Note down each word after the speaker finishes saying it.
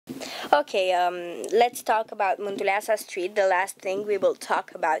Okay, let's talk about Mantuleasa Street, the last thing we will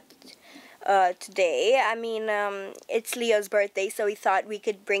talk about today. I mean, it's Leo's birthday, so we thought we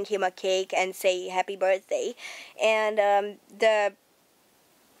could bring him a cake and say happy birthday. And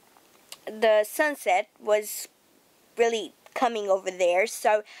the sunset was really coming over there,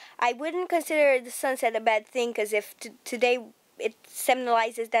 so I wouldn't consider the sunset a bad thing, because if today it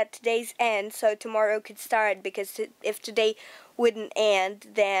symbolizes that today's end, so tomorrow could start, because if today wouldn't end,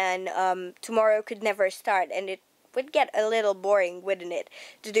 then tomorrow could never start, and it would get a little boring, wouldn't it,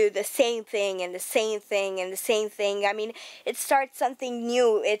 to do the same thing and the same thing and the same thing. I mean, it starts something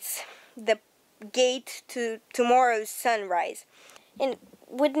new. It's the gate to tomorrow's sunrise, and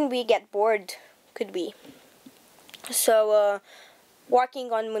wouldn't we get bored, could we? So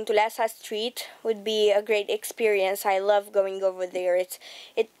walking on Mantuleasa Street would be a great experience. I love going over there.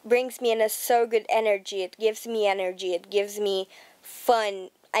 It brings me in a so good energy. It gives me energy. It gives me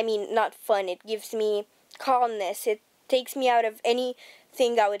fun. I mean, not fun. It gives me calmness. It takes me out of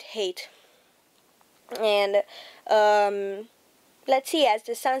anything I would hate. And let's see, as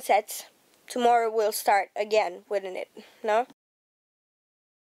the sun sets, tomorrow will start again, wouldn't it? No?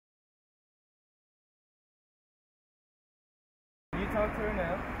 You talk to her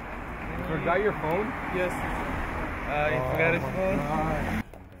now. You forgot your phone? Yes. You forgot his phone?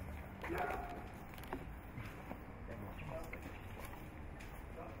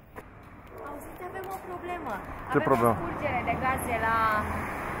 Auziți, avem o problemă. Ce problemă? Avem o scurgere de gaze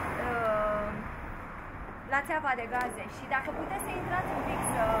la țeava de gaze și dacă puteți să intrați un pic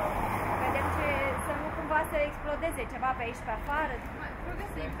să vedem să nu cumva să explodeze ceva pe aici pe afară. Trebuie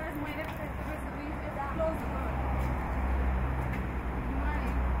să intrați mai repede, trebuie să nu exploză.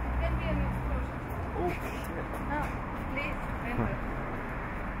 Can be an explosion. Oh shit. No, please, enter.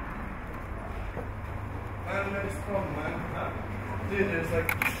 I'm very strong, man. Dude, there's like...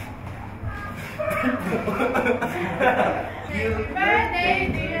 Happy birthday,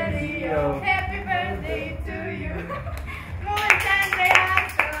 dear Leo. Happy birthday to you.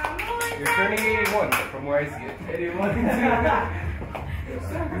 You're turning 81 from where I see it. 81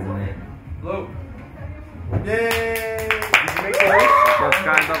 Hello. Yay! Did you make the race? That's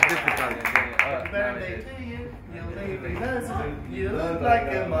kind of difficult. Happy birthday to you. You look like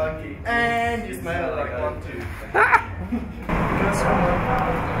a monkey. And you smell like one too.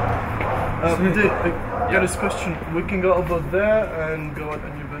 Dude, I got this question. We can go over there and go at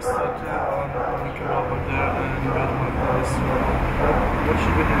University, or we can go over there and go to my place. What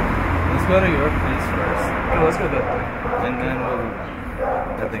should we do? Let's go to your place first. Okay, let's go that way. And then we'll...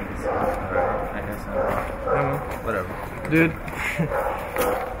 I think it's... I guess whatever. Dude,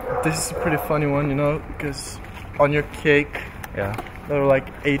 this is a pretty funny one, you know, because on your cake, Yeah. they were like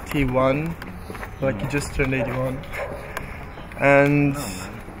 81, like you just turned 81. And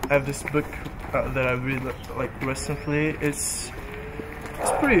I have this book that I read like recently. It's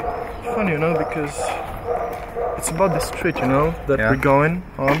pretty funny, you know, because it's about the street, you know, that Yeah. we're going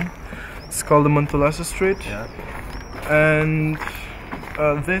on. It's called the Mantuleasa Street. Yeah. And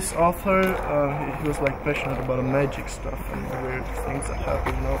this author, he was like passionate about magic stuff and weird things that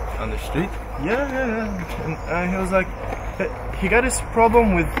happen, you know. On the street? Yeah. And he was like, he got this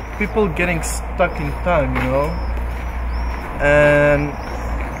problem with people getting stuck in time, you know. And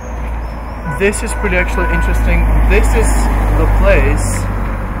this is pretty actually interesting. This is the place,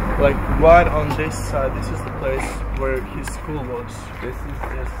 like right on this side, this is the place where his school was. This is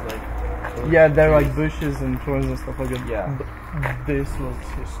just like... Yeah, there are like bushes and thorns and stuff like that. Yeah. But this was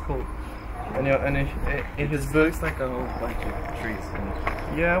his school. And yeah, and in his book, looks like a whole bunch of trees.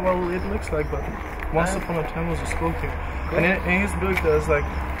 yeah, well, it looks like, but once upon a time was a school here. And in his book, there's like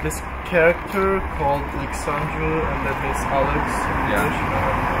this character called Alexandru, and that means Alex. Yeah.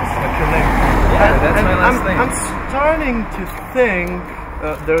 It's like your name. Yeah, that's my last name. I'm starting to think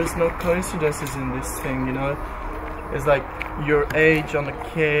there's no coincidences in this thing, you know. It's like your age on the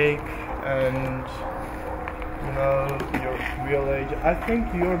cake, and you know your real age. I think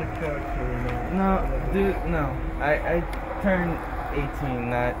you're the character. You know? No, dude, no. I turned 18,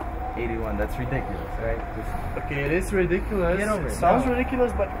 not 81. That's ridiculous, right? Okay, it is ridiculous. Get over it. Sounds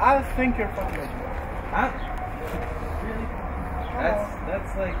ridiculous, but I think you're fucking with me. Really?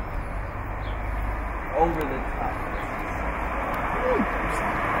 That's like over the top.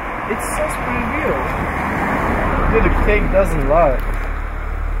 It sounds pretty real. Dude, the cake doesn't lie.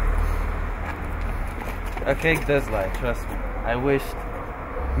 A cake does lie, trust me. I wished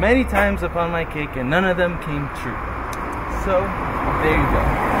many times upon my cake and none of them came true. So, there you go.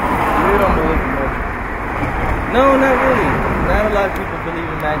 You don't believe in magic. No, not really. Not a lot of people believe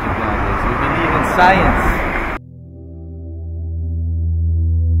in magic nowadays. We believe in science.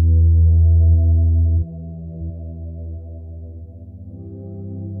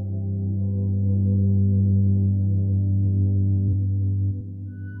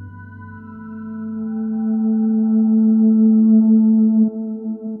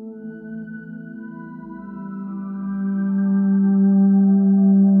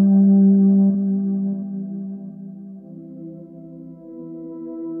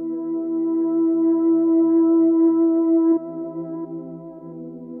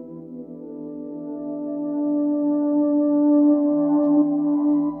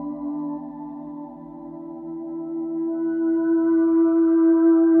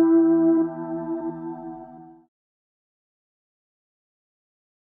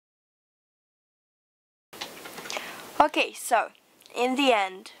 Okay, so in the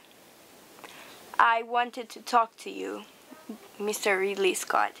end, I wanted to talk to you, Mr. Ridley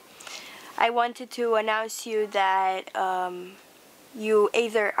Scott. I wanted to announce you that you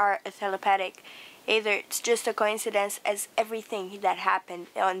either are a telepathic, either it's just a coincidence as everything that happened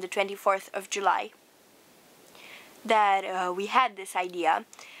on the 24th of July, that we had this idea,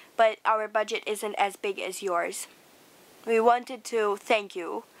 but our budget isn't as big as yours. We wanted to thank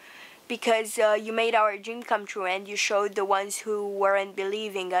you because you made our dream come true, and you showed the ones who weren't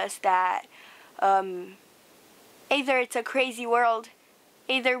believing us that either it's a crazy world,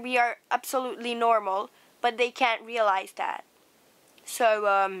 either we are absolutely normal, but they can't realize that.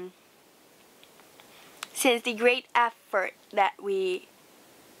 So since the great effort that we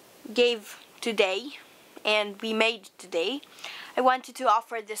gave today and we made today, I wanted to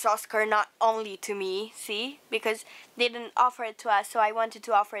offer this Oscar not only to me, see, because they didn't offer it to us, so I wanted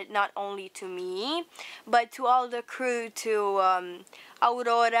to offer it not only to me, but to all the crew, to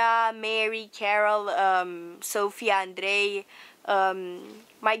Aurora, Mary, Carol, Sophia, Andre,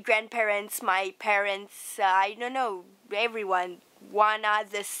 my grandparents, my parents, I don't know, everyone, Juana,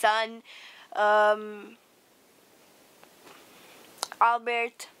 the son,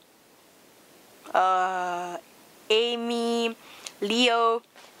 Albert, Amy, Leo,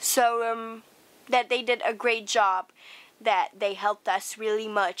 so that they did a great job, that they helped us really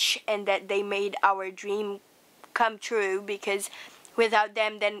much, and that they made our dream come true, because without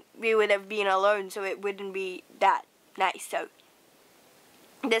them then we would have been alone, so it wouldn't be that nice. So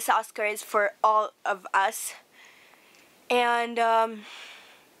this Oscar is for all of us, and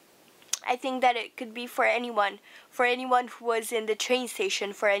I think that it could be for anyone who was in the train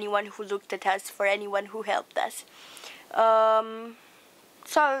station, for anyone who looked at us, for anyone who helped us.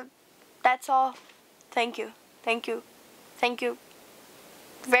 So that's all. Thank you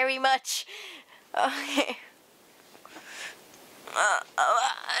very much. Okay.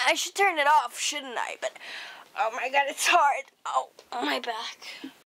 I should turn it off, shouldn't I? But oh my god, it's hard. Oh, my back.